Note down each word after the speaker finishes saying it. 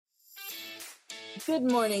Good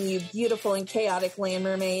morning, you beautiful and chaotic land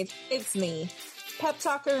mermaid. It's me, pep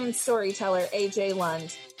talker and storyteller AJ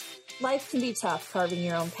Lund. Life can be tough carving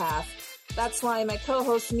your own path. That's why my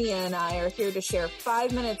co-host Mia and I are here to share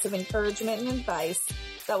 5 minutes of encouragement and advice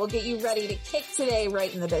that will get you ready to kick today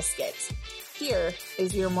right in the biscuit. Here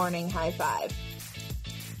is your morning high five.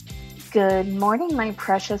 Good morning, my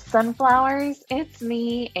precious sunflowers. It's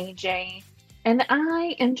me, AJ, and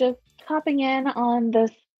I am just hopping in on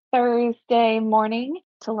this Thursday morning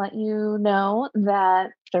to let you know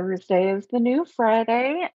that Thursday is the new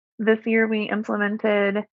Friday. This year we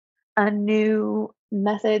implemented a new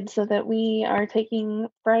method so that we are taking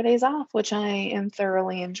Fridays off, which I am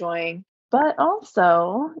thoroughly enjoying. But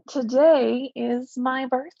also, today is my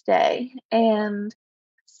birthday, and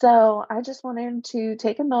so I just wanted to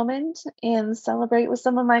take a moment and celebrate with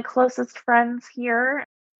some of my closest friends here,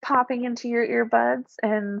 popping into your earbuds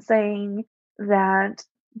and saying that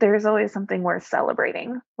there's always something worth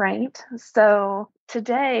celebrating, right? So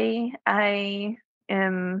today I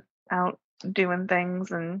am out doing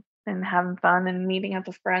things and having fun and meeting up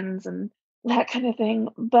with friends and that kind of thing.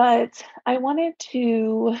 But I wanted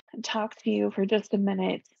to talk to you for just a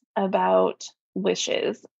minute about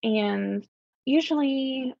wishes. And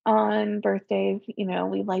usually on birthdays,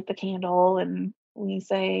 we light the candle and we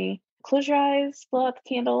say, close your eyes, blow out the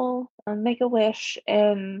candle, make a wish,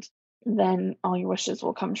 and then all your wishes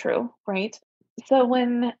will come true, right? So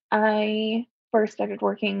when I first started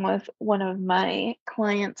working with one of my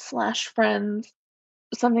clients slash friends,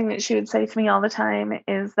 something that she would say to me all the time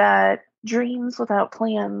is that dreams without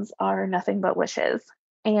plans are nothing but wishes.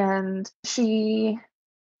 And she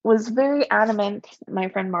was very adamant. My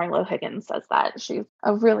friend Marlo Higgins says that. She's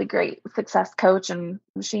a really great success coach and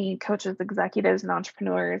she coaches executives and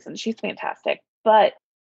entrepreneurs, and she's fantastic. But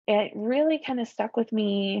it really kind of stuck with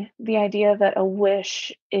me, the idea that a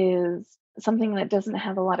wish is something that doesn't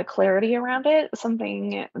have a lot of clarity around it,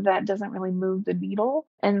 something that doesn't really move the needle.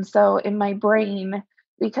 And so in my brain,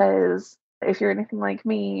 because if you're anything like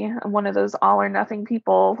me, I'm one of those all or nothing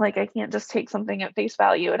people, like I can't just take something at face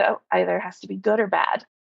value. It either has to be good or bad.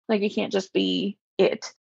 Like it can't just be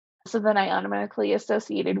it. So then I automatically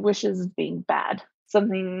associated wishes as being bad,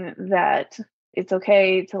 something that it's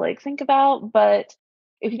okay to like think about, but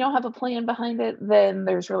if you don't have a plan behind it, then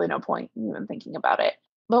there's really no point in even thinking about it.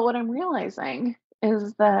 But what I'm realizing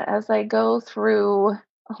is that as I go through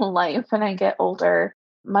life and I get older,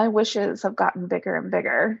 my wishes have gotten bigger and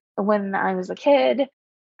bigger. When I was a kid,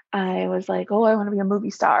 I was like, oh, I want to be a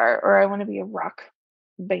movie star or I want to be a rock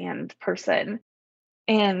band person.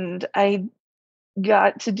 And I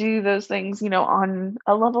got to do those things, on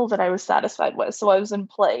a level that I was satisfied with. So I was in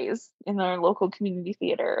plays in our local community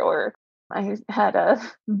theater, or I had a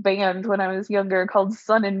band when I was younger called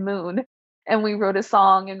Sun and Moon. And we wrote a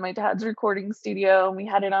song in my dad's recording studio and we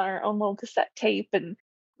had it on our own little cassette tape and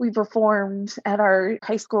we performed at our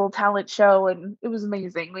high school talent show and it was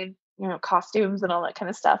amazing. We had, costumes and all that kind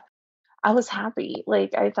of stuff. I was happy.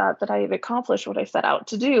 Like I thought that I had accomplished what I set out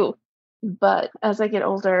to do. But as I get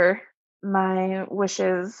older, my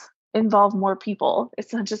wishes involve more people.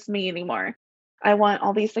 It's not just me anymore. I want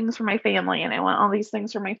all these things for my family and I want all these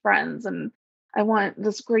things for my friends and I want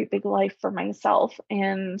this great big life for myself.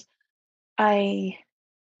 And I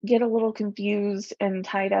get a little confused and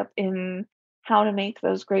tied up in how to make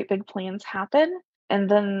those great big plans happen. And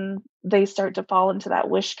then they start to fall into that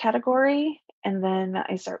wish category. And then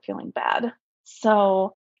I start feeling bad.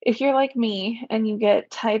 So if you're like me and you get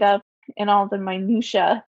tied up in all the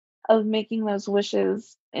minutia of making those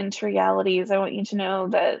wishes into realities, I want you to know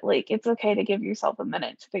that it's okay to give yourself a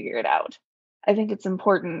minute to figure it out. I think it's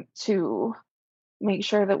important to make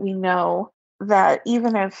sure that we know that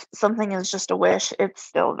even if something is just a wish, it's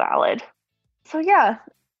still valid. So yeah,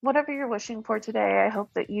 whatever you're wishing for today, I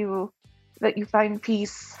hope that you find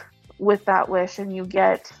peace with that wish and you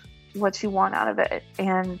get what you want out of it.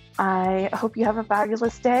 And I hope you have a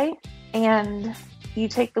fabulous day and you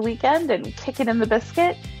take the weekend and kick it in the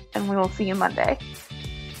biscuit, and we will see you Monday.